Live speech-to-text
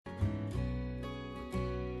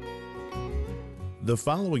The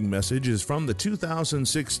following message is from the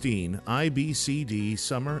 2016 IBCD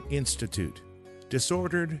Summer Institute,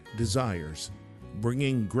 Disordered Desires,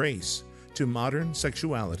 Bringing Grace to Modern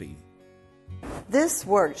Sexuality. This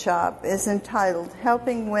workshop is entitled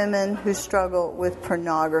Helping Women Who Struggle with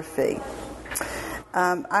Pornography.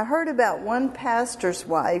 I heard about one pastor's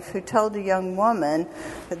wife who told a young woman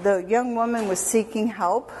that the young woman was seeking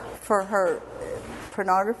help for her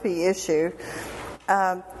pornography issue.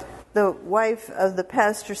 The wife of the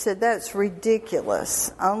pastor said, "That's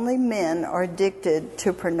ridiculous. Only men are addicted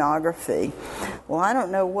to pornography." Well, I don't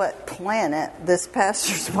know what planet this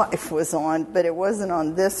pastor's wife was on, but it wasn't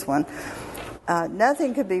on this one.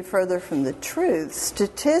 Nothing could be further from the truth.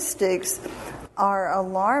 Statistics are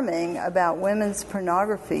alarming about women's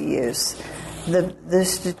pornography use. The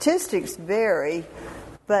statistics vary,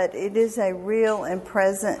 but it is a real and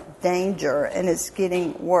present danger, and it's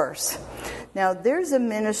getting worse. Now, there's a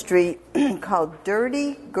ministry called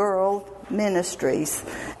Dirty Girl Ministries,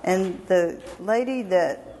 and the lady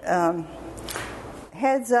that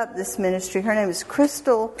heads up this ministry, her name is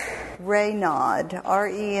Crystal Renaud,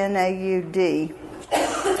 Renaud,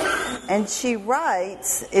 and she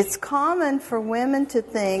writes, "It's common for women to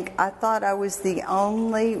think, I thought I was the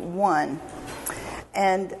only one.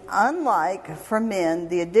 And unlike for men,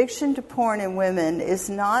 the addiction to porn in women is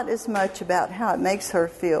not as much about how it makes her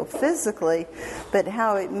feel physically, but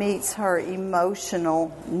how it meets her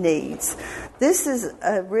emotional needs." This is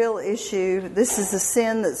a real issue. This is a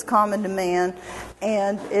sin that's common to man,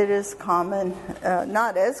 and it is common,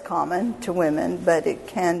 not as common to women, but it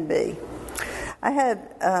can be. I have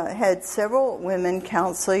had several women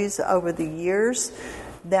counselees over the years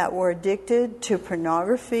that were addicted to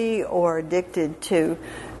pornography or addicted to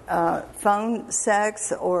phone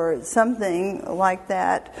sex or something like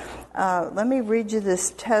that. Let me read you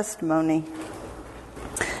this testimony.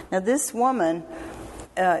 Now, this woman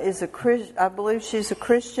is a Christian. I believe she's a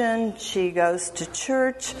Christian. She goes to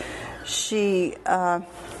church. She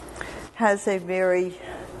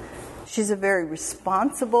she's a very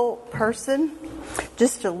responsible person.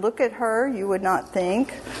 Just to look at her, you would not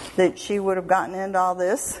think that she would have gotten into all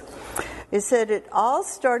this. It said it all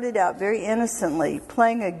started out very innocently,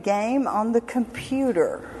 playing a game on the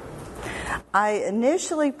computer. I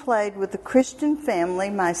initially played with a Christian family,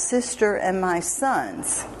 my sister and my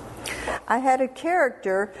sons. I had a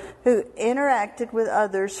character who interacted with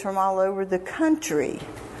others from all over the country.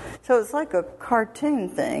 So it's like a cartoon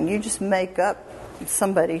thing. You just make up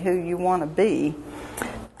somebody who you want to be.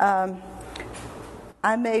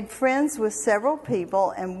 I made friends with several people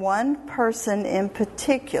and one person in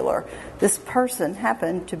particular. This person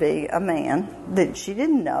happened to be a man that she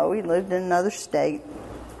didn't know. He lived in another state.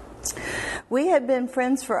 We had been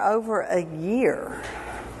friends for over a year.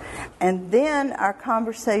 And then our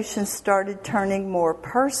conversation started turning more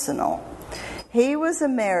personal. He was a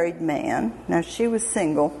married man. Now, she was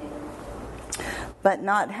single, but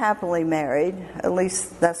not happily married. At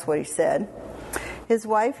least that's what he said. His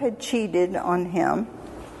wife had cheated on him.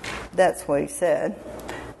 That's what he said.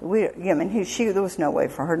 There was no way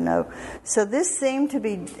for her to know. So this seemed to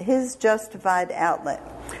be his justified outlet.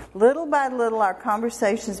 Little by little, our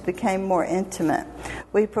conversations became more intimate.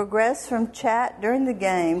 We progressed from chat during the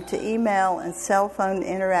game to email and cell phone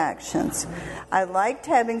interactions. I liked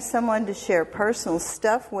having someone to share personal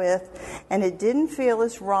stuff with, and it didn't feel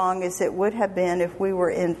as wrong as it would have been if we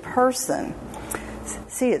were in person.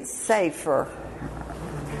 See, it's safer.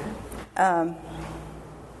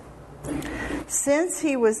 Since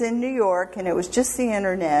he was in New York and it was just the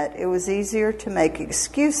internet, it was easier to make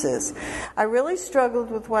excuses. I really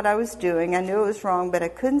struggled with what I was doing. I knew it was wrong, but I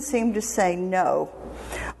couldn't seem to say no,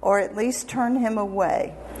 or at least turn him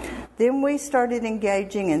away. Then we started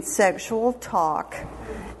engaging in sexual talk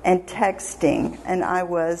and texting, and I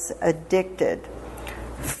was addicted.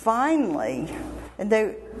 Finally, and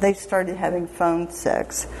they started having phone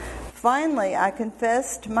sex. Finally, I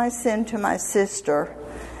confessed my sin to my sister.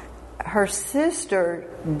 Her sister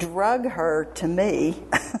drug her to me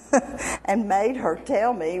and made her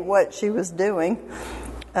tell me what she was doing.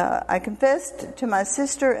 I confessed to my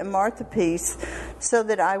sister and Martha Peace so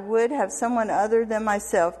that I would have someone other than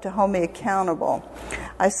myself to hold me accountable.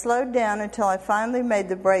 I slowed down until I finally made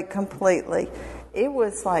the break completely. It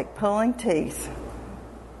was like pulling teeth.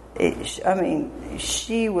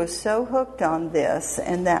 She was so hooked on this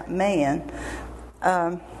and that man.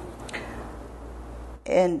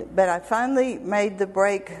 But I finally made the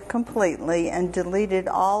break completely and deleted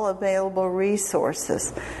all available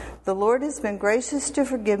resources. The Lord has been gracious to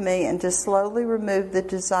forgive me and to slowly remove the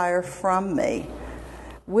desire from me.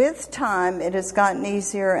 With time, it has gotten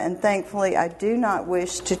easier, and thankfully, I do not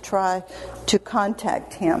wish to try to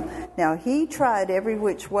contact him. Now, he tried every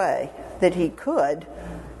which way that he could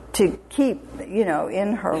to keep,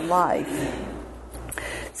 in her life.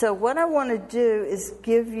 So what I want to do is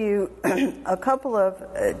give you a couple of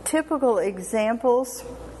typical examples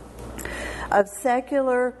of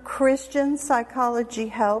secular Christian psychology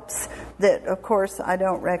helps that, of course, I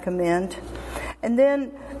don't recommend. And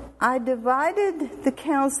then I divided the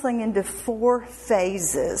counseling into 4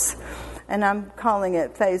 phases, and I'm calling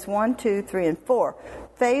it phase 1, 2, 3, and 4.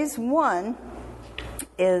 Phase 1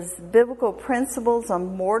 is biblical principles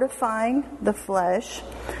on mortifying the flesh.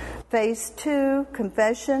 Phase 2,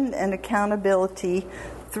 confession and accountability.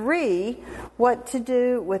 3, what to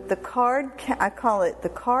do with the I call it the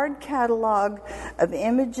card catalog of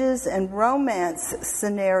images and romance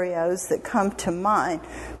scenarios that come to mind.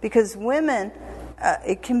 Because women,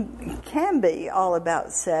 it can be all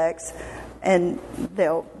about sex, and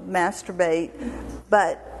they'll masturbate,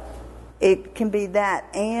 but it can be that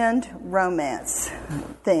and romance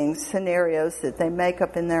things, scenarios that they make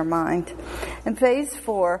up in their mind. And phase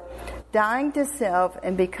 4, dying to self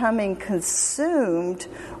and becoming consumed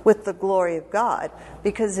with the glory of God.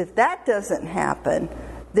 Because if that doesn't happen,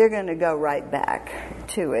 they're going to go right back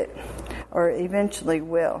to it, or eventually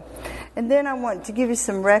will. And then I want to give you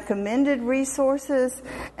some recommended resources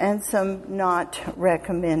and some not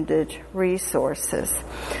recommended resources.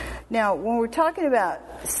 Now, when we're talking about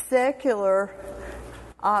secular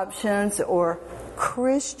options or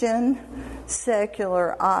Christian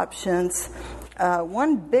secular options,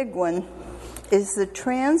 one big one is the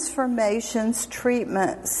Transformations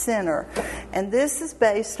Treatment Center. And this is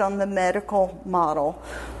based on the medical model.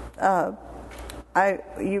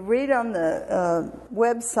 You read on the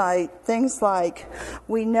website things like,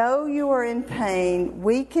 "We know you are in pain,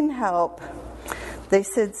 we can help." They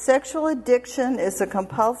said sexual addiction is a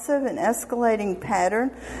compulsive and escalating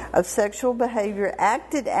pattern of sexual behavior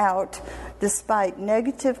acted out despite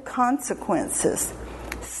negative consequences.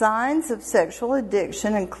 Signs of sexual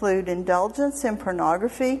addiction include indulgence in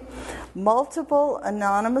pornography, multiple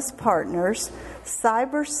anonymous partners,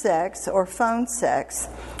 cyber sex or phone sex,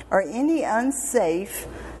 or any unsafe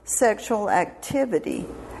sexual activity.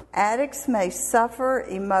 Addicts may suffer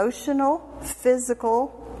emotional,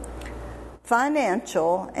 physical,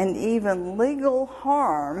 financial, and even legal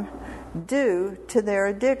harm due to their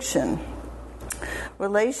addiction.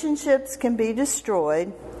 Relationships can be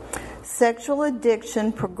destroyed. Sexual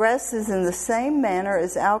addiction progresses in the same manner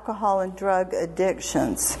as alcohol and drug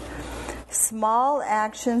addictions. Small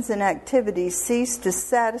actions and activities cease to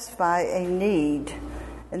satisfy a need.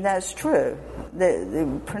 And that's true.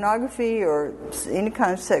 The pornography or any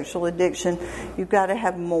kind of sexual addiction, you've got to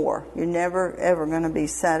have more. You're never, ever going to be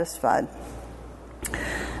satisfied.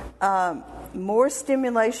 More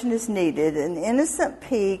stimulation is needed. An innocent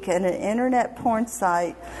peek at an internet porn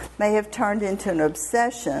site may have turned into an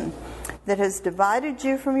obsession that has divided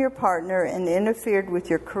you from your partner and interfered with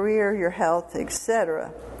your career, your health,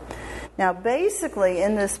 etc. Now, basically,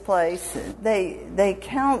 in this place, they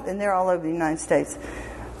count, and they're all over the United States,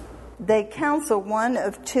 they counsel one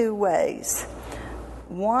of 2 ways.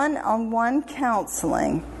 One-on-one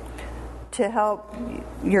counseling to help,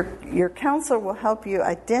 your counselor will help you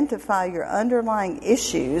identify your underlying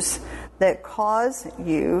issues that cause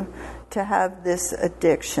you to have this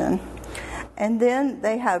addiction. And then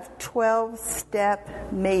they have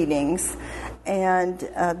 12-step meetings, and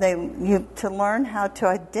to learn how to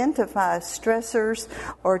identify stressors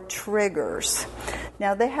or triggers.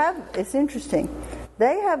 Now it's interesting.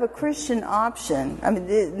 They have a Christian option. I mean,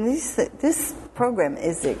 this program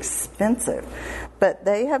is expensive, but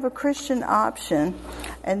they have a Christian option,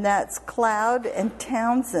 and that's Cloud and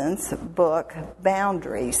Townsend's book,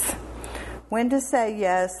 Boundaries: When to Say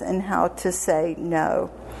Yes and How to Say No.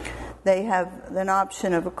 They have an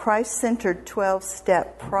option of a Christ-centered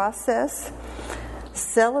 12-step process,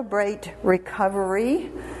 Celebrate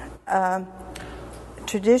Recovery,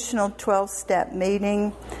 traditional 12-step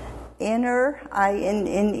meeting, Inner,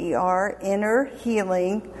 I-N-N-E-R, Inner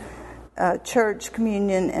Healing, church,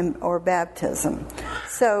 communion, or baptism.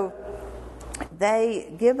 So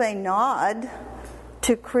they give a nod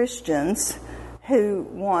to Christians who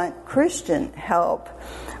want Christian help,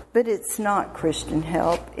 but it's not Christian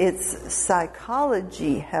help. It's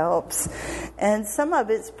psychology helps, and some of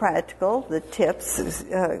it's practical, the tips,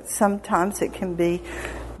 sometimes it can be,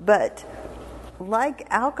 but like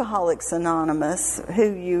Alcoholics Anonymous,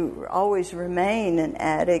 who you always remain an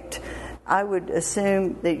addict, I would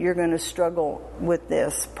assume that you're going to struggle with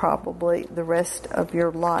this probably the rest of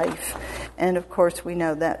your life. And of course, we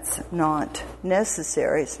know that's not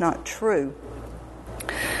necessary. It's not true.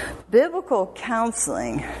 Biblical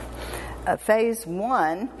counseling, phase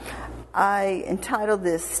 1, I entitled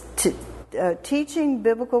this Teaching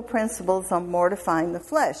Biblical Principles on Mortifying the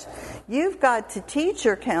Flesh. You've got to teach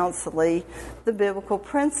your counselee the biblical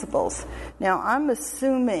principles. Now, I'm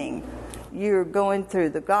assuming you're going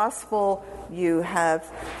through the gospel, you have,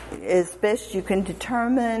 as best you can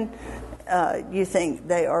determine, you think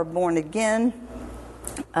they are born again,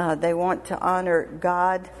 they want to honor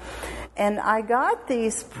God. And I got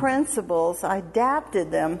these principles, I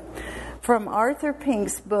adapted them from Arthur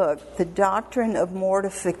Pink's book, The Doctrine of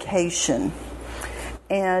Mortification.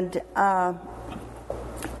 And I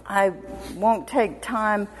won't take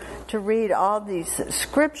time to read all these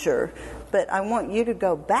scripture, but I want you to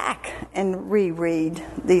go back and reread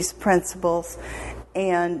these principles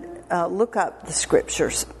and look up the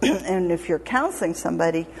scriptures. And if you're counseling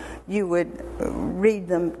somebody, you would read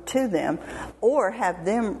them to them or have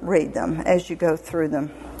them read them as you go through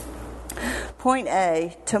them. Point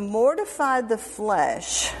A, to mortify the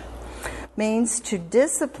flesh means to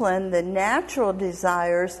discipline the natural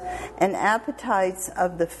desires and appetites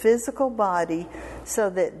of the physical body so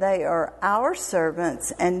that they are our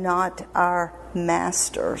servants and not our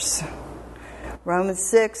masters. Romans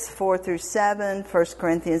 6, 4 through 7, 1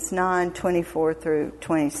 Corinthians 9, 24 through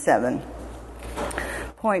 27.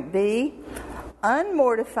 Point B,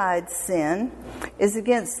 unmortified sin is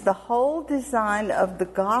against the whole design of the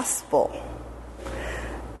gospel,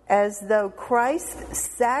 as though Christ's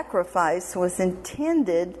sacrifice was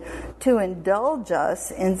intended to indulge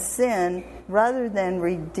us in sin rather than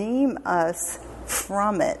redeem us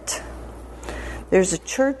from it. There's a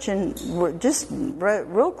church just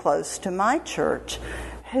real close to my church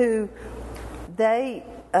who they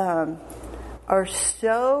are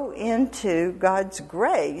so into God's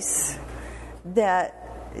grace that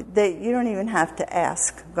you don't even have to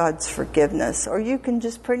ask God's forgiveness, or you can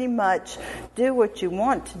just pretty much do what you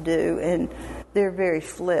want to do, and they're very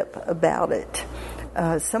flip about it.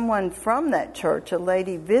 Someone from that church, a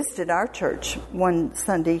lady, visited our church one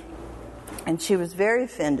Sunday, and she was very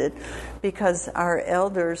offended because our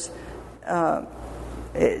elders,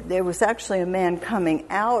 there was actually a man coming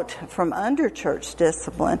out from under church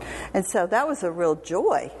discipline, and so that was a real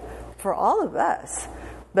joy for all of us.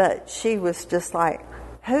 But she was just like,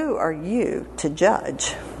 who are you to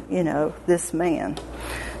judge, this man?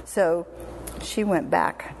 So she went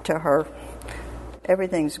back to her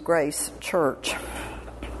Everything's Grace church.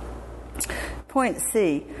 Point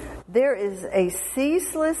C, there is a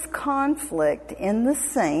ceaseless conflict in the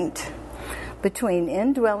saint between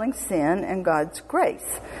indwelling sin and God's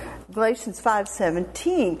grace. Galatians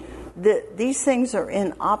 5:17, these things are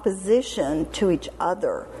in opposition to each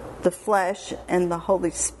other, the flesh and the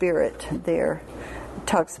Holy Spirit there. It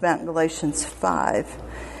talks about in Galatians 5.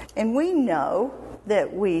 And we know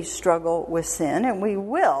that we struggle with sin, and we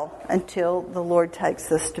will until the Lord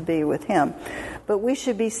takes us to be with Him. But we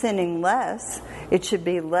should be sinning less. It should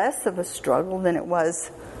be less of a struggle than it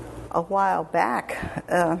was a while back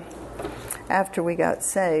after we got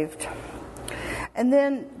saved. And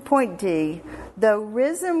then point D, though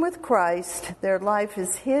risen with Christ, their life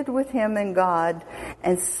is hid with Him in God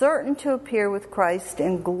and certain to appear with Christ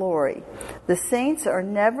in glory. The saints are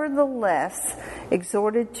nevertheless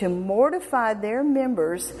exhorted to mortify their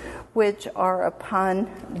members which are upon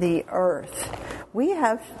the earth. We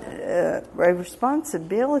have a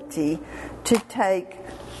responsibility to take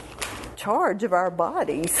charge of our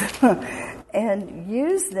bodies and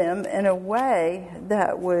use them in a way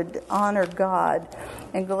that would honor God.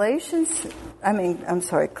 In Colossians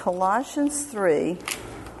 3,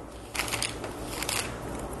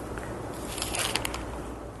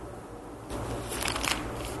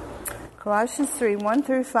 Colossians 3, 1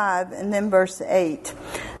 through 5, and then verse 8.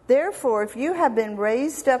 Therefore, if you have been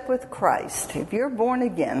raised up with Christ, if you're born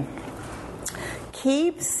again,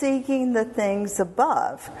 keep seeking the things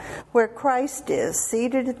above, where Christ is,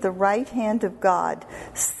 seated at the right hand of God.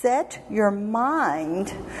 Set your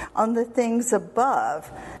mind on the things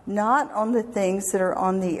above, not on the things that are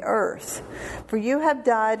on the earth. For you have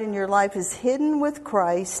died, and your life is hidden with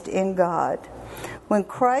Christ in God. When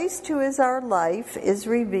Christ, who is our life, is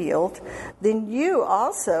revealed, then you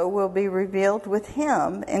also will be revealed with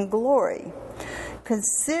Him in glory.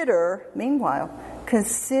 Consider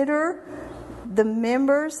the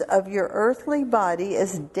members of your earthly body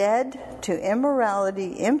as dead to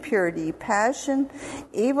immorality, impurity, passion,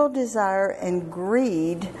 evil desire, and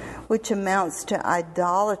greed, which amounts to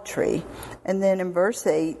idolatry. And then in verse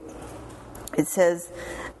 8, it says,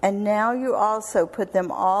 and now you also put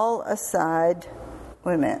them all aside.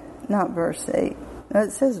 Wait a minute, not verse 8. No,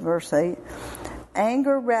 it says verse 8.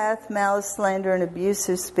 Anger, wrath, malice, slander, and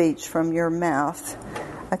abusive speech from your mouth.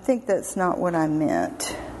 I think that's not what I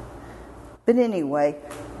meant. But anyway,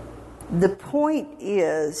 the point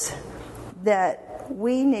is that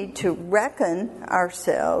we need to reckon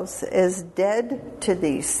ourselves as dead to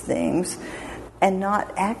these things and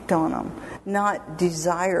not act on them, not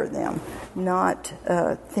desire them, not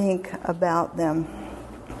think about them.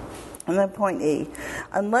 And then point E,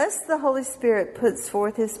 unless the Holy Spirit puts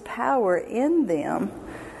forth His power in them,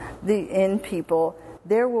 in people,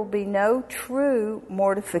 there will be no true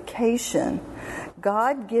mortification.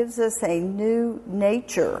 God gives us a new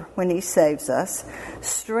nature when He saves us,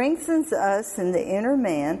 strengthens us in the inner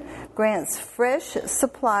man, grants fresh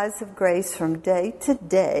supplies of grace from day to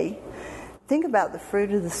day. Think about the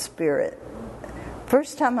fruit of the Spirit.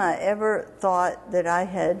 First time I ever thought that I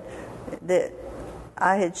had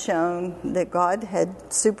shown, that God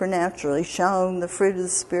had supernaturally shown the fruit of the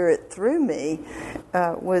Spirit through me,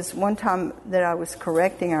 was one time that I was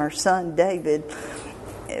correcting our son David,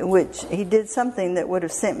 which he did something that would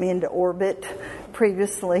have sent me into orbit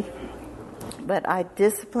previously. But I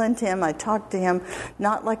disciplined him. I talked to him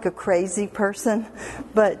not like a crazy person,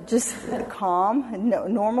 but just calm,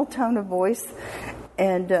 normal tone of voice.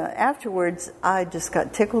 And afterwards, I just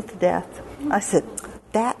got tickled to death. I said,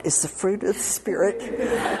 that is the fruit of the Spirit.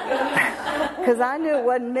 Because I knew it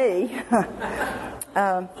wasn't me.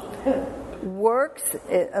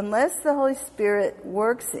 Unless the Holy Spirit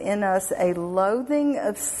works in us a loathing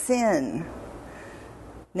of sin.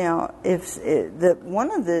 Now,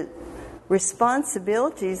 one of the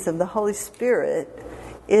responsibilities of the Holy Spirit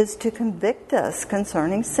is to convict us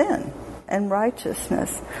concerning sin and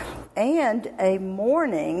righteousness, and a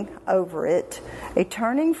mourning over it, a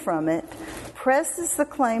turning from it, presses the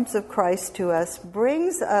claims of Christ to us,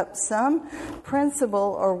 brings up some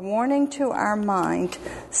principle or warning to our mind,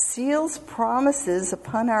 seals promises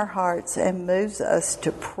upon our hearts, and moves us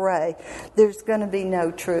to pray. There's going to be no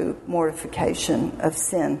true mortification of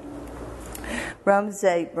sin. Romans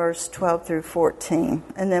 8, verse 12 through 14.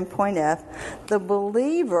 And then point F, the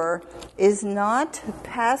believer is not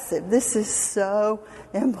passive. This is so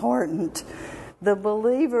important. The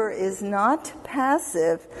believer is not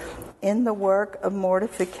passive in the work of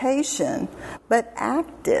mortification, but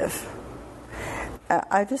active.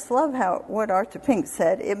 I just love what Arthur Pink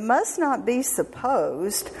said. It must not be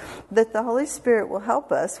supposed that the Holy Spirit will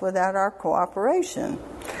help us without our cooperation.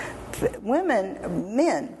 Women,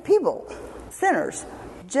 men, people, sinners,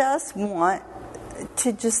 just want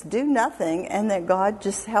to just do nothing and that God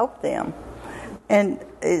just help them. And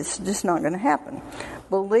it's just not going to happen.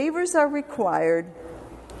 Believers are required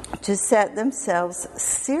to set themselves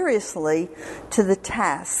seriously to the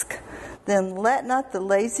task. Then let not the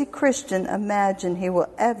lazy Christian imagine he will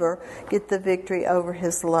ever get the victory over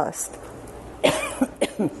his lust.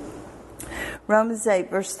 Romans 8,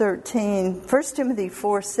 verse 13. 1 Timothy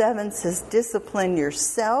 4:7 says, discipline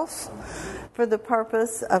yourself for the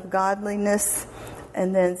purpose of godliness.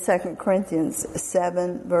 And then 2 Corinthians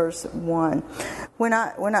 7, verse 1. When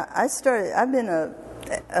I started, I've been a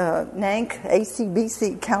NANC,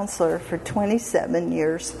 ACBC counselor for 27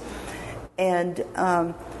 years. And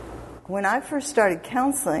when I first started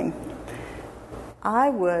counseling, I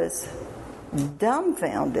was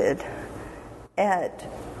dumbfounded at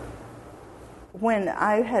when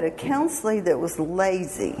I had a counselee that was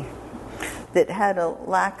lazy, that had a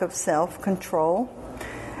lack of self-control,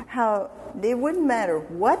 how it wouldn't matter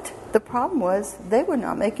what the problem was, they would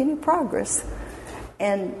not make any progress.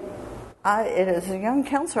 And as a young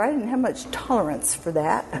counselor, I didn't have much tolerance for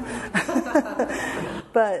that.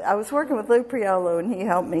 But I was working with Lou Priolo, and he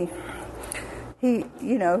helped me. He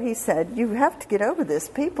said, you have to get over this.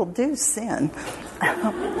 People do sin.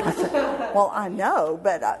 I said, well, I know,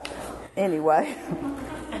 but anyway.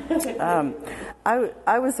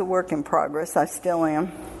 I was a work in progress. I still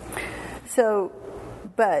am. So,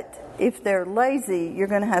 but if they're lazy, you're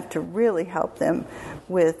going to have to really help them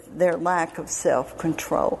with their lack of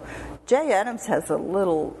self-control. Jay Adams has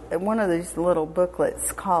one of these little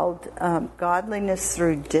booklets called Godliness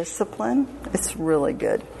Through Discipline. It's really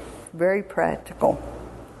good. Very practical.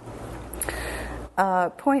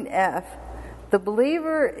 Point F, the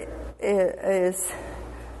believer is...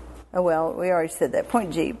 Oh, well, we already said that.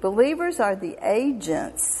 Point G, believers are the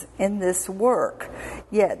agents in this work,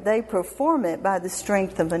 yet they perform it by the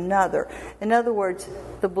strength of another. In other words,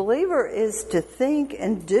 the believer is to think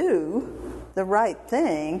and do the right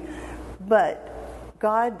thing, but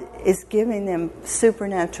God is giving them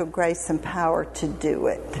supernatural grace and power to do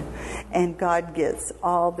it. And God gets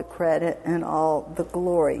all the credit and all the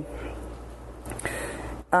glory.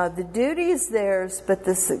 The duty is theirs, but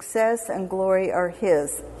the success and glory are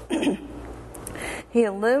His. He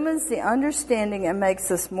illumines the understanding and makes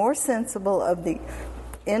us more sensible of the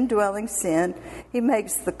indwelling sin. He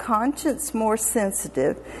makes the conscience more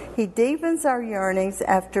sensitive. He deepens our yearnings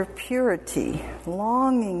after purity,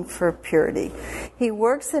 longing for purity. He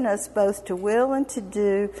works in us both to will and to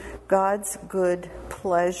do God's good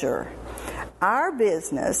pleasure. Our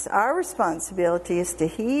business, our responsibility is to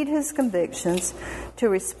heed His convictions, to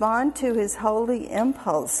respond to His holy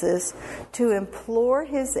impulses, to implore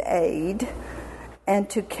His aid, and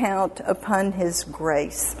to count upon His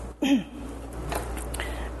grace.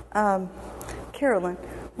 Carolyn,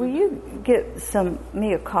 will you get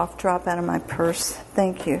me a cough drop out of my purse?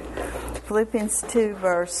 Thank you. Philippians 2,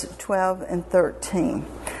 verse 12 and 13.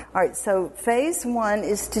 All right, so phase 1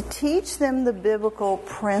 is to teach them the biblical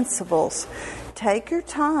principles. Take your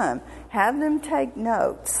time. Have them take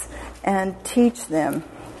notes and teach them.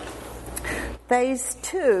 Phase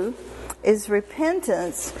 2 is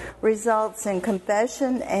repentance results in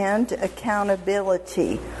confession and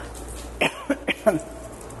accountability.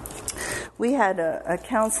 We had a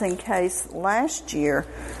counseling case last year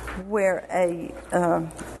where a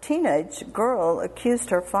teenage girl accused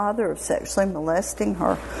her father of sexually molesting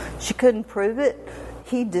her. She couldn't prove it.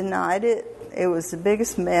 He denied it. It was the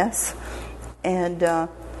biggest mess. And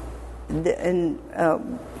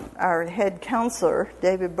our head counselor,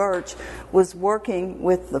 David Birch, was working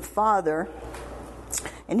with the father,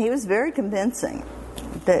 and he was very convincing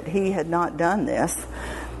that he had not done this.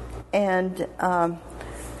 And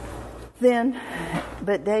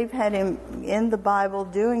but Dave had him in the Bible,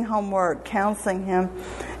 doing homework, counseling him,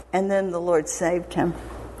 and then the Lord saved him.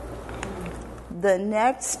 The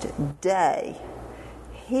next day,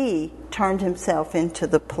 he turned himself into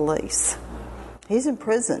the police. He's in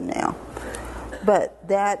prison now. But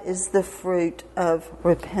that is the fruit of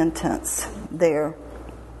repentance there.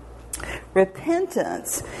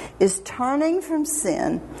 Repentance is turning from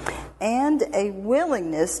sin and a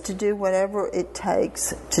willingness to do whatever it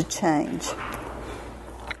takes to change.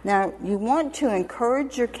 Now, you want to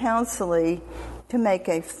encourage your counselee to make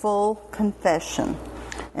a full confession.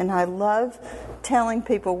 And I love telling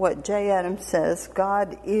people what Jay Adams says: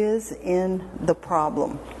 God is in the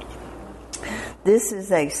problem. This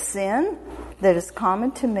is a sin that is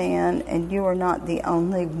common to man, and you are not the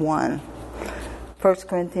only one. 1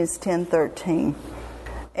 Corinthians 10:13.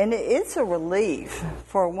 And it's a relief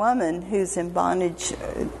for a woman who's in bondage,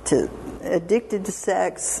 addicted to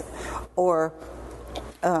sex or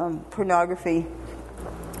pornography,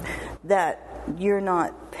 that you're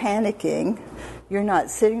not panicking. You're not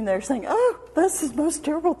sitting there saying, "Oh, this is the most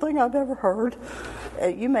terrible thing I've ever heard."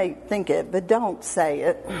 You may think it, but don't say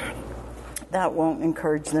it. That won't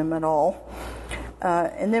encourage them at all.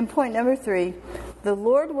 And then point number 3, the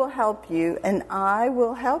Lord will help you and I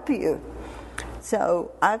will help you.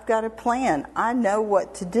 So I've got a plan. I know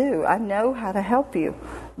what to do. I know how to help you.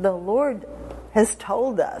 The Lord has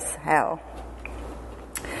told us how.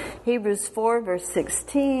 Hebrews 4, verse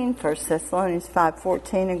 16, 1 Thessalonians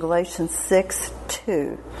 5:14, and Galatians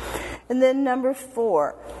 6:2. And then number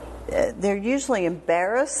 4, they're usually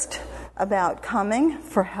embarrassed about coming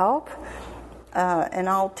for help. And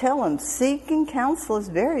I'll tell them, seeking counsel is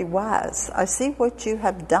very wise. I see what you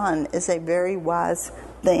have done is a very wise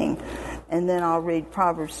thing. And then I'll read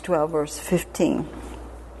Proverbs 12, verse 15.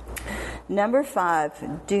 Number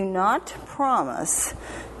 5, do not promise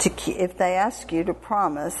to keep, if they ask you to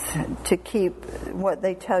promise to keep what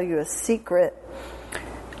they tell you a secret.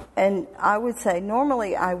 And I would say,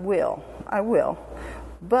 normally I will.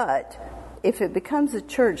 But if it becomes a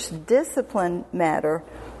church discipline matter,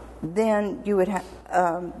 then you would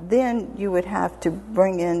have to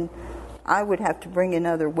bring in, I would have to bring in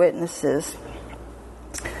other witnesses.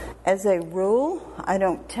 As a rule, I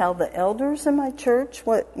don't tell the elders in my church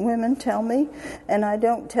what women tell me, and I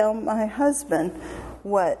don't tell my husband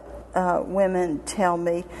what women tell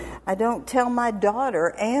me. I don't tell my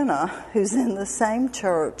daughter, Anna, who's in the same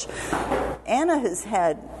church. Anna has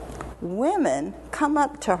had women come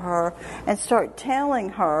up to her and start telling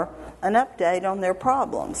her an update on their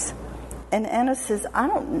problems. And Anna says, I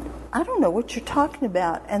don't know what you're talking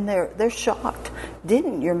about. And they're shocked.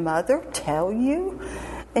 Didn't your mother tell you?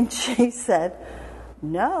 And she said,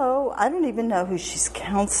 no, I don't even know who she's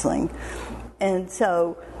counseling. And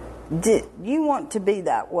so you want to be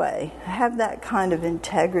that way. Have that kind of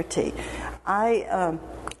integrity. I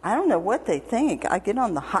I don't know what they think. I get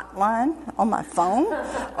on the hotline on my phone,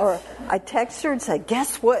 or I text her and say,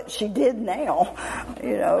 guess what she did now?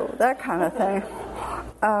 You know, that kind of thing.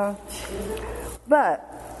 But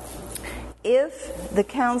if the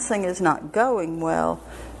counseling is not going well,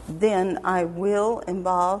 then I will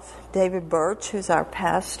involve David Birch, who's our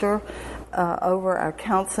pastor, over our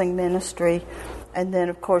counseling ministry. And then,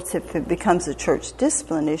 of course, if it becomes a church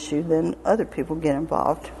discipline issue, then other people get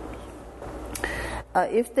involved.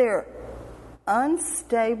 If they're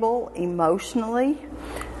unstable emotionally,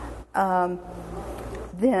 then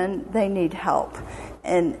they need help.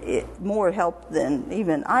 And more help than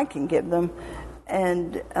even I can give them.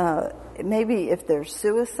 And maybe if they're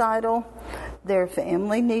suicidal, their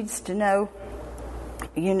family needs to know,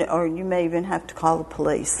 or you may even have to call the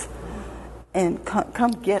police and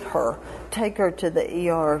come get her. Take her to the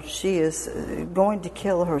ER. She is going to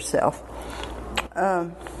kill herself.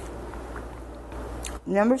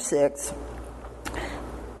 Number 6,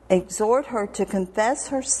 exhort her to confess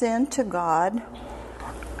her sin to God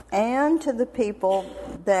and to the people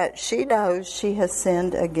that she knows she has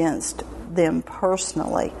sinned against them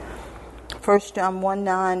personally. 1 John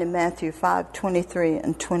 1:9 and Matthew 5:23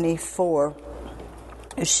 and 24.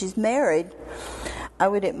 If she's married, I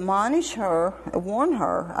would admonish her, warn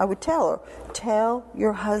her, I would tell her, tell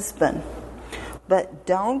your husband, but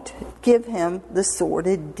don't give him the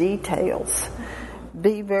sordid details.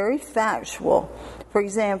 Be very factual. For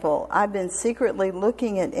example, I've been secretly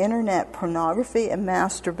looking at internet pornography and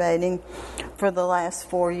masturbating for the last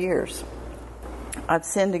 4 years. I've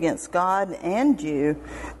sinned against God and you.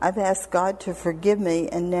 I've asked God to forgive me,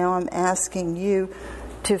 and now I'm asking you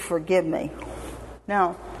to forgive me.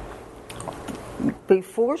 Now,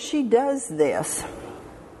 before she does this,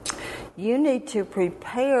 you need to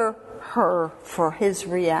prepare her for his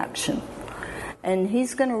reaction. And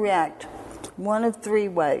he's going to react one of 3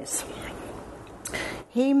 ways.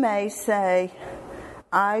 He may say,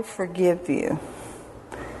 I forgive you.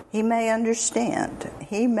 He may understand.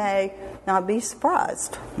 He may not be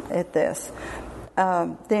surprised at this.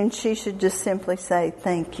 Then she should just simply say,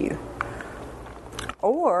 thank you.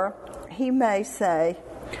 Or he may say,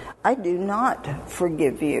 I do not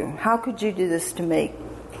forgive you. How could you do this to me?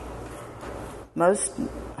 Most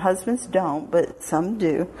husbands don't, but some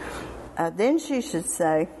do. Then she should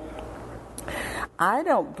say, I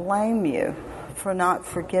don't blame you for not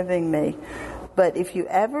forgiving me, but if you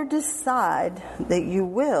ever decide that you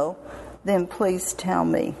will, then please tell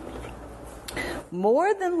me.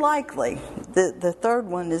 More than likely, the third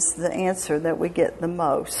one is the answer that we get the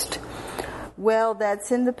most. Well,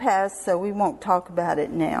 that's in the past, so we won't talk about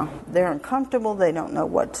it now. They're uncomfortable. They don't know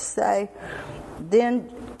what to say. Then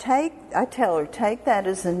I tell her, take that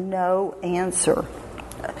as a no answer.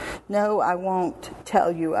 No, I won't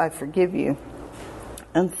tell you I forgive you.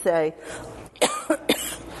 And say,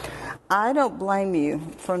 I don't blame you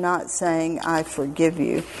for not saying I forgive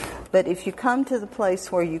you. But if you come to the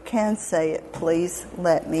place where you can say it, please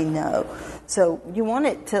let me know. So you want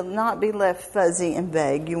it to not be left fuzzy and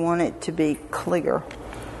vague. You want it to be clear.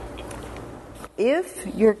 If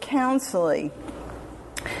your counseling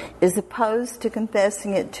is opposed to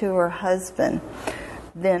confessing it to her husband,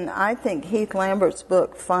 then I think Heath Lambert's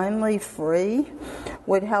book, Finally Free,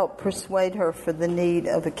 would help persuade her for the need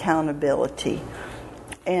of accountability.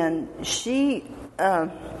 And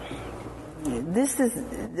this is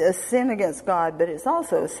a sin against God, but it's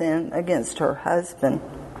also a sin against her husband.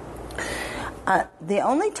 The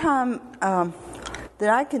only time that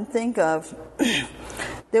I can think of,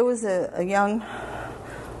 there was a young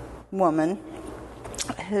woman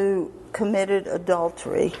who committed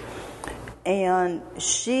adultery, and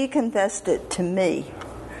she confessed it to me.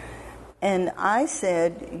 And I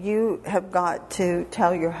said, you have got to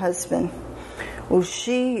tell your husband. Well,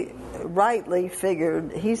 she rightly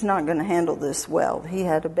figured he's not going to handle this well. He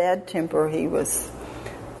had a bad temper. He had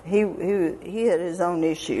his own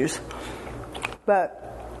issues.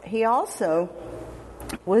 But he also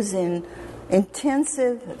was in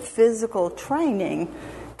intensive physical training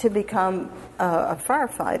to become a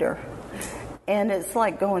firefighter. And it's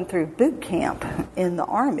like going through boot camp in the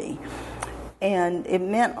Army. And it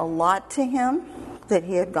meant a lot to him that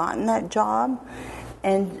he had gotten that job.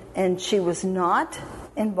 And she was not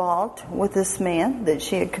involved with this man that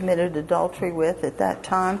she had committed adultery with at that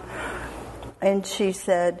time. And she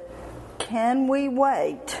said, can we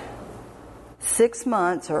wait 6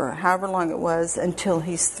 months or however long it was until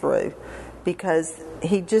he's through? Because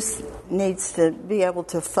he just needs to be able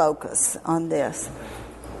to focus on this.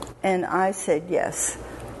 And I said, yes,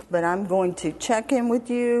 but I'm going to check in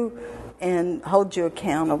with you and hold you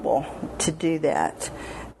accountable to do that.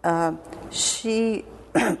 She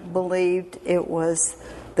believed it was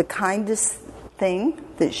the kindest thing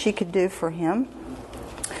that she could do for him.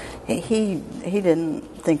 He didn't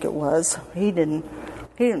think it was. He didn't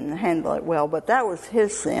handle it well, but that was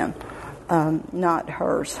his sin, not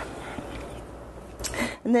hers.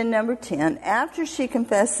 And then number 10, after she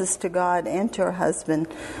confesses to God and to her husband,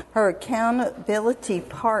 her accountability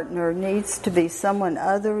partner needs to be someone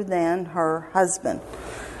other than her husband.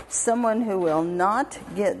 Someone who will not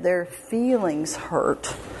get their feelings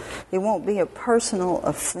hurt. It won't be a personal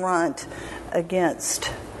affront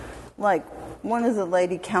against, like one of the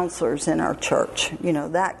lady counselors in our church,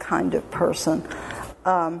 that kind of person.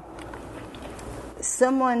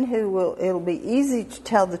 Someone who it'll be easy to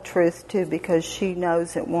tell the truth to because she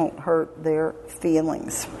knows it won't hurt their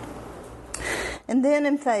feelings. And then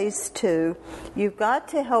in phase 2, you've got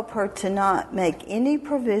to help her to not make any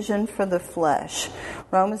provision for the flesh.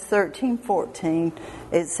 Romans 13:14,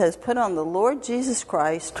 it says, put on the Lord Jesus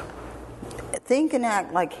Christ, think and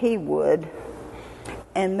act like he would,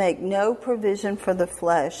 and make no provision for the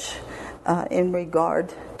flesh in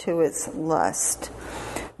regard to its lust.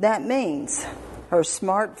 That means her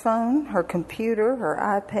smartphone, her computer, her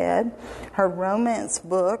iPad, her romance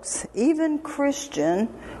books, even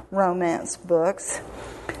Christian romance books,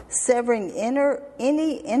 severing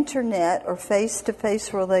any internet or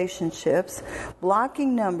face-to-face relationships,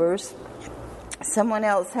 blocking numbers. Someone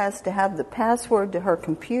else has to have the password to her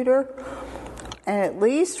computer, and at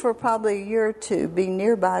least for probably a year or two, be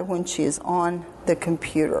nearby when she is on the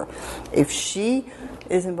computer. If she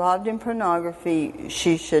is involved in pornography,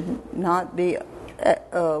 she should not be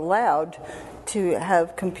allowed to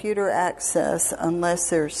have computer access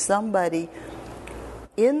unless there's somebody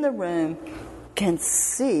in the room can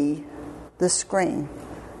see the screen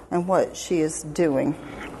and what she is doing.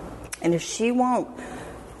 And if she won't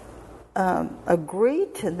agree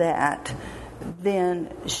to that,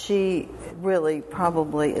 then she really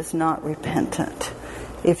probably is not repentant.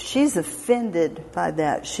 If she's offended by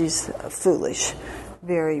that, she's foolish,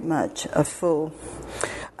 very much a fool.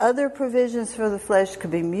 Other provisions for the flesh could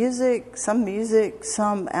be music,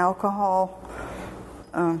 some alcohol.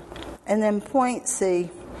 And then point C,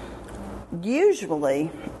 usually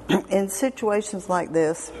in situations like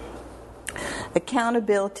this,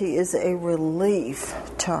 accountability is a relief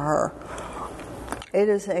to her. It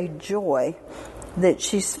is a joy that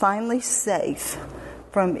she's finally safe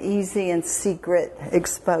from easy and secret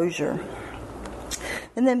exposure.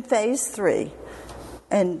 And then phase 3,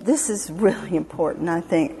 and this is really important, I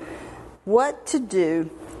think, what to do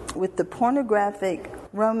with the pornographic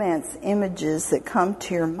romance images that come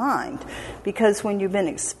to your mind. Because when you've been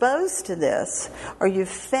exposed to this, or you've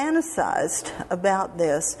fantasized about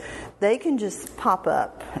this, they can just pop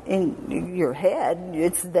up in your head.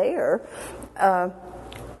 It's there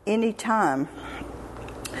anytime.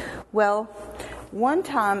 Well, one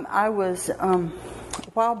time I was, a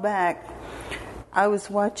while back, I was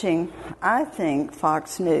watching, I think,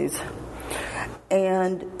 Fox News,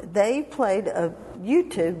 and they played a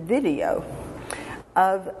YouTube video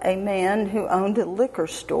of a man who owned a liquor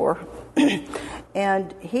store,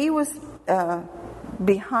 and he was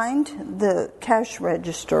behind the cash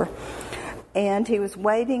register, and he was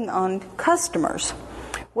waiting on customers.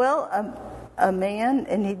 Well, a man,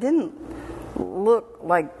 and he didn't look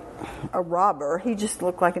like a robber, he just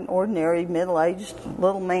looked like an ordinary middle-aged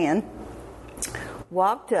little man,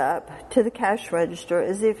 walked up to the cash register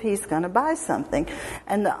as if he's going to buy something.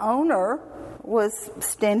 And the owner was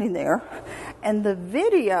standing there, and the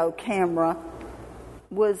video camera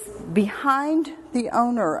was behind the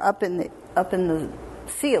owner up in the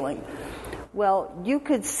ceiling. Well, you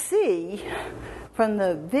could see from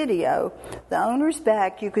the video the owner's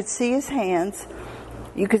back, you could see his hands,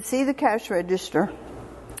 you could see the cash register,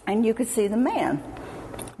 and you could see the man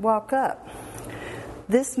walk up.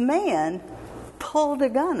 This man pulled a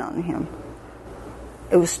gun on him.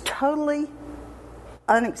 It was totally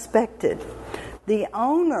unexpected. The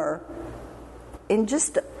owner, in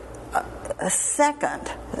just a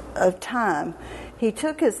second of time, he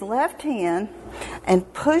took his left hand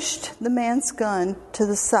and pushed the man's gun to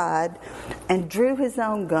the side and drew his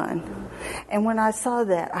own gun. And when I saw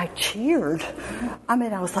that, I cheered. I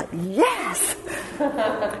was like, yes!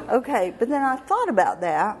 Okay, but then I thought about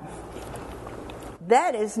that.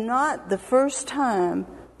 That is not the first time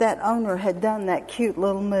that owner had done that cute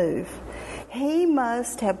little move. He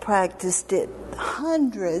must have practiced it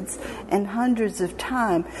hundreds and hundreds of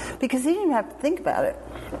times because he didn't have to think about it.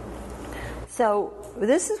 So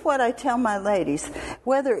this is what I tell my ladies,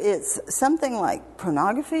 whether it's something like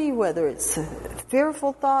pornography, whether it's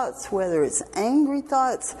fearful thoughts, whether it's angry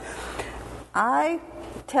thoughts, I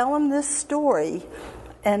tell them this story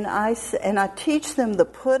And I teach them the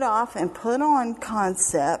put off and put on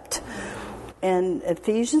concept in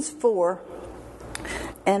Ephesians 4.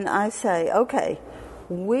 And I say, okay,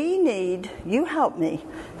 you help me,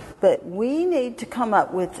 but we need to come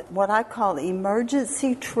up with what I call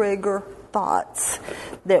emergency trigger thoughts.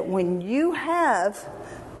 That when you have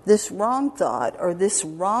this wrong thought or this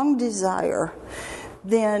wrong desire,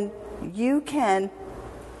 then you can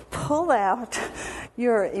pull out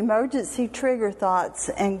your emergency trigger thoughts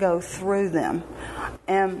and go through them.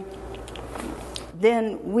 And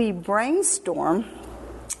then we brainstorm,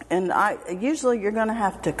 and usually you're going to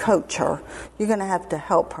have to coach her. You're going to have to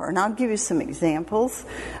help her. And I'll give you some examples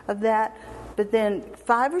of that. But then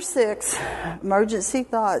 5 or 6 emergency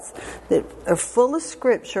thoughts that are full of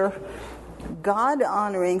Scripture,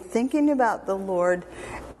 God-honoring, thinking about the Lord,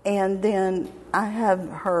 and then I have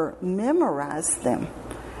her memorize them.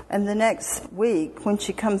 And the next week, when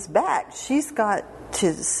she comes back, she's got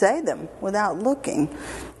to say them without looking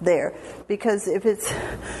there. Because if it's,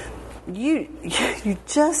 you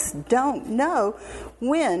just don't know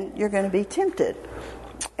when you're going to be tempted.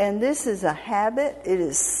 And this is a habit. It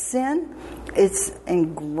is sin. It's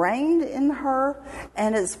ingrained in her,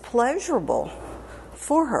 and it's pleasurable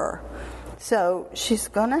for her. So she's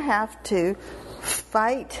going to have to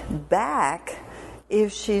fight back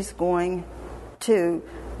if she's going to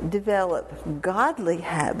develop godly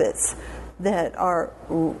habits that are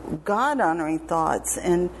God-honoring thoughts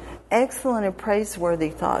and excellent and praiseworthy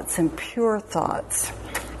thoughts and pure thoughts.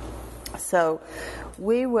 So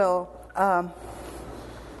we will,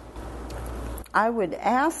 I would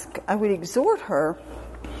exhort her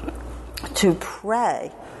to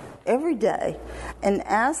pray every day and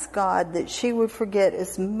ask God that she would forget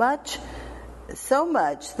so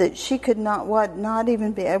much that she could not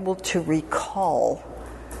even be able to recall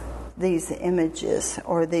these images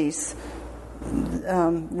or these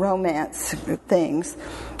romance things.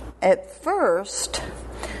 At first,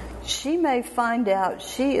 she may find out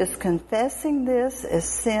she is confessing this as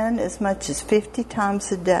sin as much as 50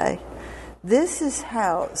 times a day. This is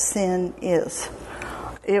how sin is.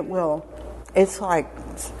 It's like,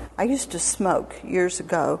 I used to smoke years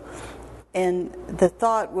ago, and the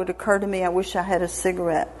thought would occur to me, I wish I had a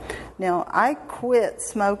cigarette. Now, I quit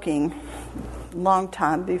smoking a long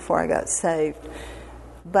time before I got saved,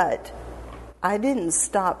 but I didn't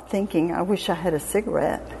stop thinking, I wish I had a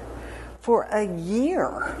cigarette. For a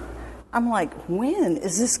year, I'm like, when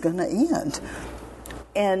is this going to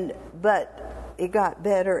end? But it got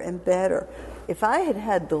better and better. If I had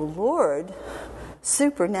had the Lord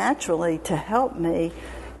supernaturally to help me,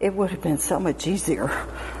 it would have been so much easier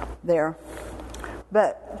there.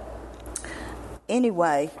 But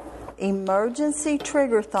anyway, emergency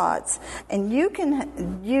trigger thoughts. And you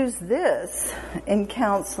can use this in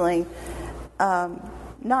counseling,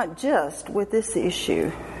 not just with this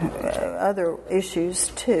issue, other issues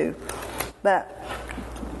too. But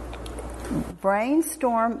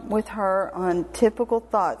brainstorm with her on typical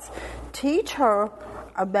thoughts. Teach her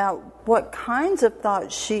about what kinds of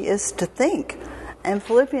thoughts she is to think. And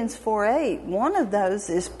Philippians 4:8, one of those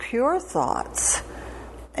is pure thoughts.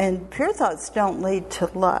 And pure thoughts don't lead to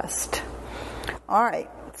lust. All right,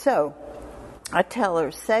 so I tell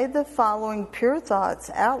her, say the following pure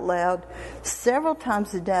thoughts out loud several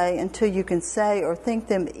times a day until you can say or think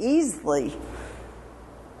them easily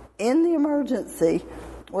in the emergency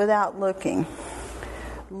without looking.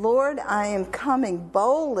 Lord, I am coming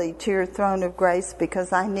boldly to your throne of grace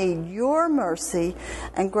because I need your mercy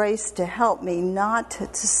and grace to help me not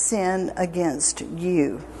to sin against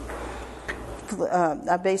you.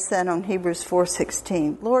 I base that on Hebrews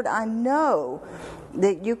 4:16. Lord, I know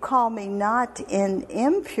that you call me not in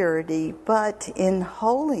impurity, but in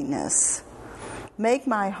holiness. Make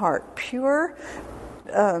my heart pure.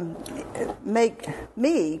 Make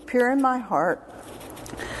me pure in my heart,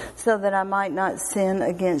 so that I might not sin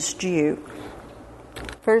against you.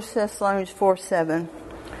 1 Thessalonians 4:7.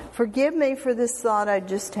 Forgive me for this thought I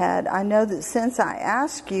just had. I know that since I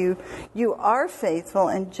ask you, you are faithful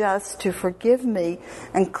and just to forgive me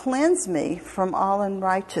and cleanse me from all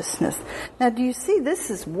unrighteousness. Now, do you see,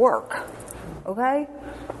 this is work, okay?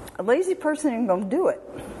 A lazy person isn't going to do it.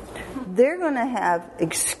 They're going to have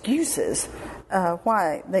excuses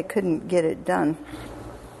why they couldn't get it done.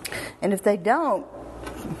 And if they don't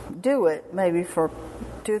do it, maybe for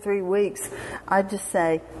 2 or 3 weeks, I just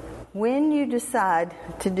say, when you decide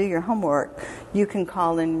to do your homework, you can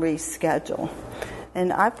call and reschedule.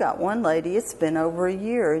 And I've got one lady, it's been over a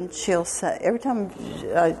year, and she'll say, every time,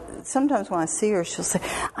 sometimes when I see her, she'll say,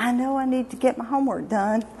 I know I need to get my homework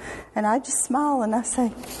done. And I just smile and I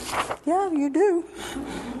say, yeah, you do.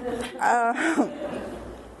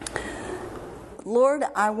 Lord,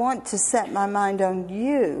 I want to set my mind on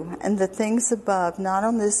you and the things above, not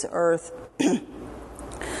on this earth.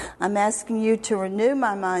 I'm asking you to renew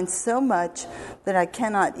my mind so much that I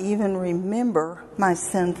cannot even remember my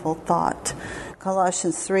sinful thought.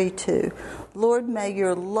 Colossians 3:2. Lord, may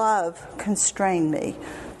your love constrain me.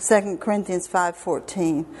 2 Corinthians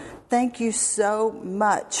 5:14. Thank you so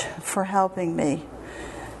much for helping me.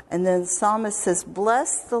 And then the psalmist says,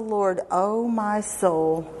 bless the Lord, O my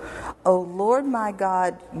soul. O Lord my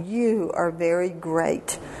God, you are very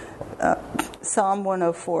great. Psalm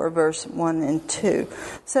 104, verse 1 and 2.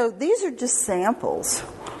 So these are just samples.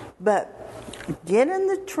 But get in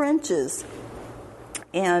the trenches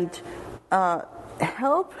and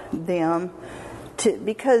help them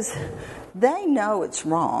because they know it's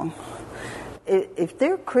wrong. If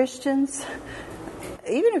they're Christians,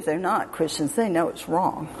 even if they're not Christians, they know it's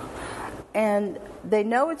wrong. And they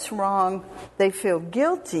know it's wrong. They feel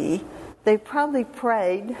guilty. They probably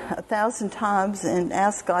prayed 1,000 times and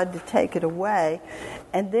asked God to take it away.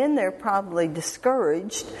 And then they're probably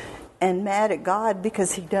discouraged and mad at God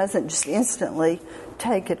because He doesn't just instantly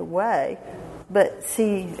take it away. But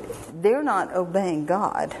see, they're not obeying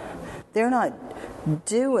God. They're not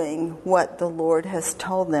doing what the Lord has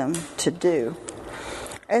told them to do.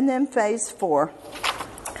 And then phase 4,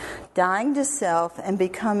 dying to self and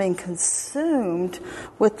becoming consumed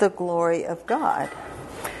with the glory of God.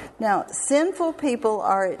 Now, sinful people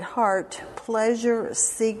are at heart pleasure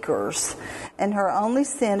seekers, and her only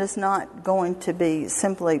sin is not going to be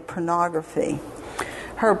simply pornography.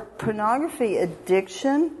 Her pornography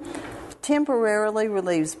addiction temporarily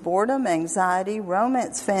relieves boredom, anxiety,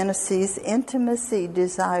 romance fantasies, intimacy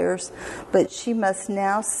desires, but she must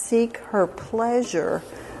now seek her pleasure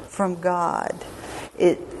from God.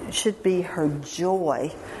 It should be her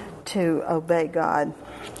joy to obey God.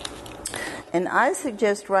 And I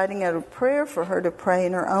suggest writing out a prayer for her to pray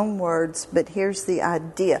in her own words, but here's the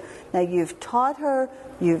idea. Now, you've taught her,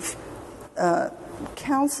 you've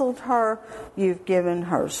counseled her, you've given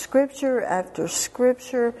her scripture after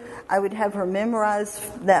scripture. I would have her memorize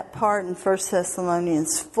that part in 1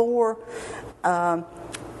 Thessalonians 4.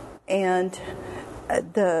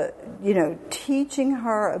 Teaching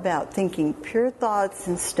her about thinking pure thoughts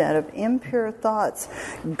instead of impure thoughts,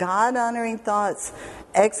 God-honoring thoughts,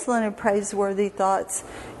 excellent and praiseworthy thoughts.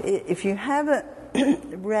 If you haven't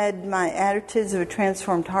read my Attitudes of a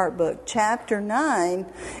Transformed Heart book, chapter 9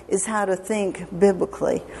 is how to think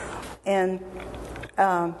biblically. And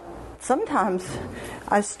sometimes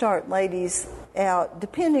I start ladies out,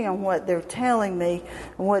 depending on what they're telling me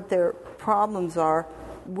and what their problems are,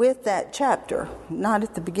 with that chapter, not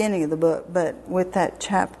at the beginning of the book, but with that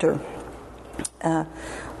chapter.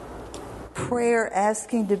 Prayer,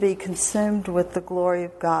 asking to be consumed with the glory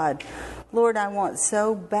of God. Lord, I want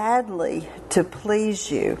so badly to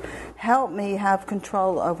please you. Help me have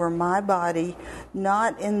control over my body,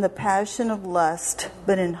 not in the passion of lust,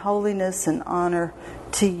 but in holiness and honor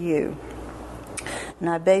to you. And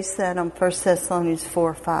I base that on 1 Thessalonians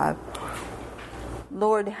 4:5.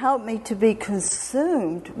 Lord, help me to be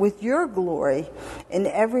consumed with your glory in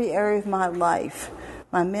every area of my life.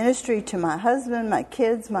 My ministry to my husband, my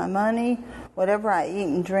kids, my money, whatever I eat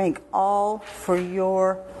and drink, all for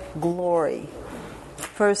your glory.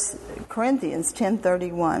 1 Corinthians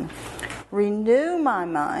 10:31. Renew my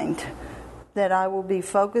mind that I will be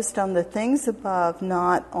focused on the things above,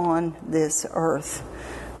 not on this earth.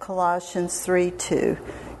 Colossians 3:2.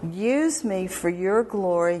 Use me for your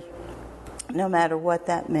glory, no matter what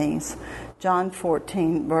that means. John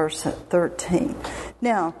 14, verse 13.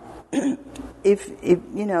 Now, if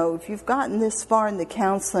you've gotten this far in the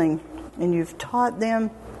counseling and you've taught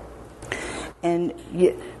them,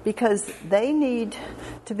 because they need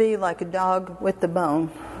to be like a dog with the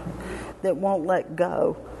bone that won't let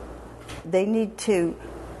go. They need to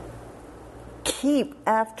keep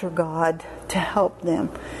after God to help them.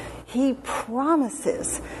 He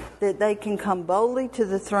promises that they can come boldly to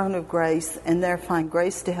the throne of grace and there find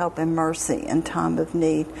grace to help and mercy in time of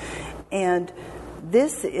need. And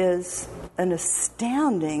this is an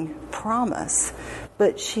astounding promise.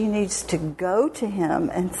 But she needs to go to him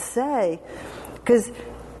and say, because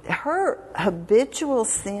her habitual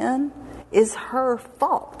sin is her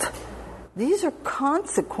fault. These are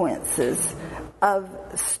consequences of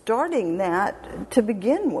starting that to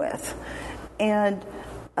begin with. And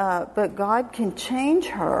but God can change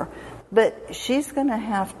her, but she's going to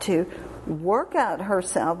have to work out her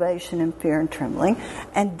salvation in fear and trembling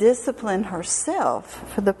and discipline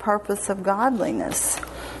herself for the purpose of godliness.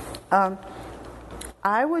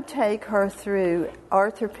 I would take her through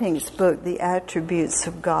Arthur Pink's book, The Attributes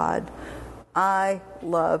of God. I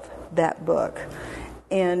love that book.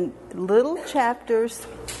 In little chapters,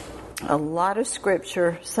 a lot of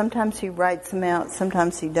scripture. Sometimes he writes them out,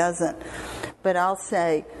 sometimes he doesn't. But I'll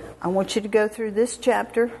say, I want you to go through this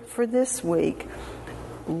chapter for this week.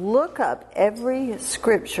 Look up every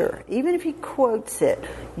scripture. Even if he quotes it,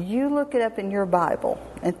 you look it up in your Bible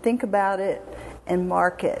and think about it and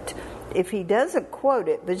mark it. If he doesn't quote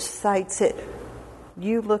it but cites it,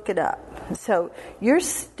 you look it up. So you're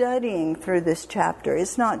studying through this chapter.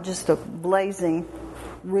 It's not just a blazing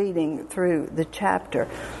reading through the chapter.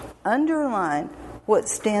 Underline what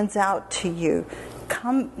stands out to you.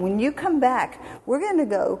 When you come back, we're going to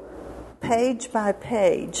go page by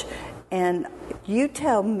page, and you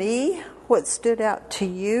tell me what stood out to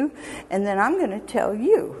you, and then I'm going to tell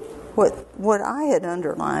you what I had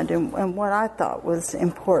underlined and what I thought was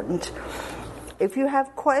important. If you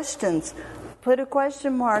have questions, put a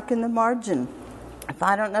question mark in the margin. If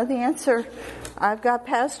I don't know the answer, I've got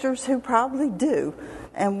pastors who probably do,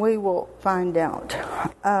 and we will find out.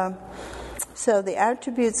 So the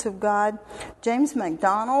attributes of God. James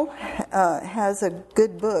MacDonald has a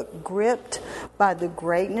good book, Gripped by the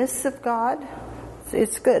Greatness of God.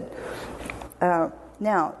 It's good.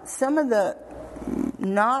 Now, some of the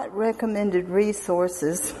not recommended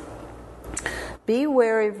resources. Be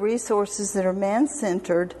wary of resources that are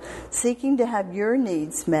man-centered, seeking to have your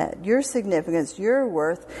needs met, your significance, your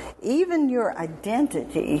worth, even your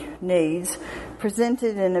identity needs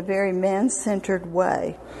presented in a very man-centered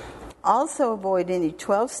way. Also avoid any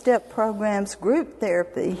 12-step programs, group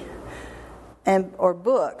therapy, or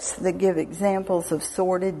books that give examples of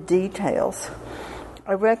sordid details.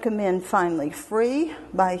 I recommend finally Free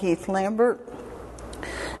by Heath Lambert.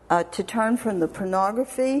 To turn from the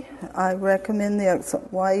pornography, I recommend The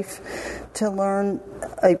Excellent Wife to learn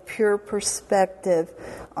a pure perspective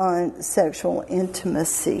on sexual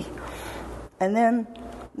intimacy. And then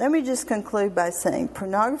let me just conclude by saying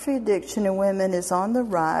pornography addiction in women is on the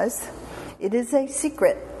rise. It is a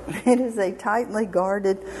secret. It is a tightly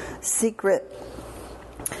guarded secret.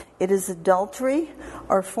 It is adultery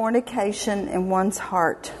or fornication in one's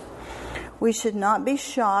heart. We should not be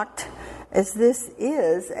shocked, as this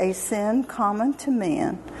is a sin common to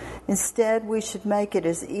man. Instead, we should make it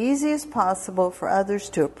as easy as possible for others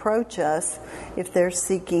to approach us if they're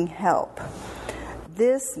seeking help.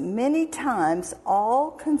 This many times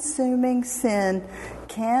all-consuming sin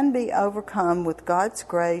can be overcome with God's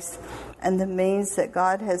grace and the means that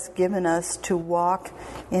God has given us to walk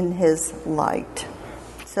in His light.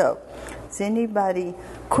 So, does anybody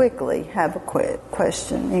quickly have a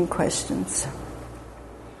question? Any questions?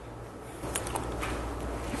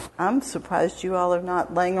 I'm surprised you all are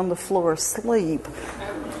not laying on the floor asleep.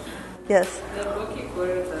 Yes? The book you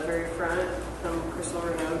quoted at the very front from Crystal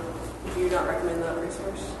Renaud, do you not recommend that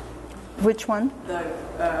resource? Which one? The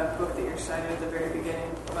book that you cited at the very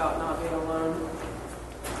beginning about not being alone.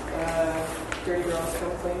 Dirty Girls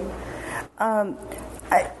Come Clean.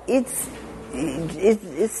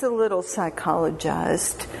 It's a little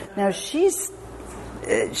psychologized. Now she's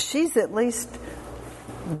at least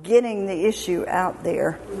getting the issue out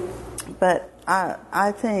there, but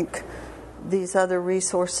I think these other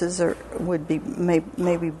resources would be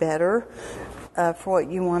maybe better for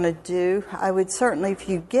what you want to do. I would certainly, if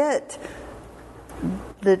you get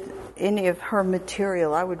any of her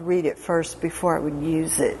material, I would read it first before I would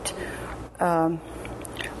use it. In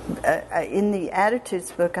the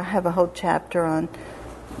Attitudes book, I have a whole chapter on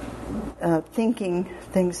thinking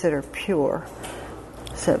things that are pure.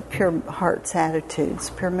 So pure heart's attitudes,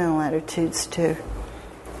 pure mental attitudes too.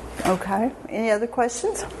 Okay, any other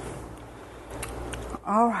questions?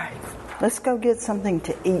 All right, let's go get something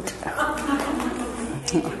to eat.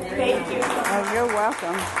 Thank you. Oh, you're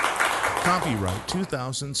welcome. Copyright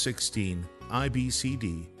 2016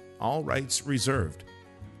 IBCD. All rights reserved.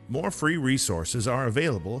 More free resources are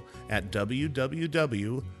available at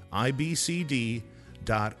www.ibcd.org.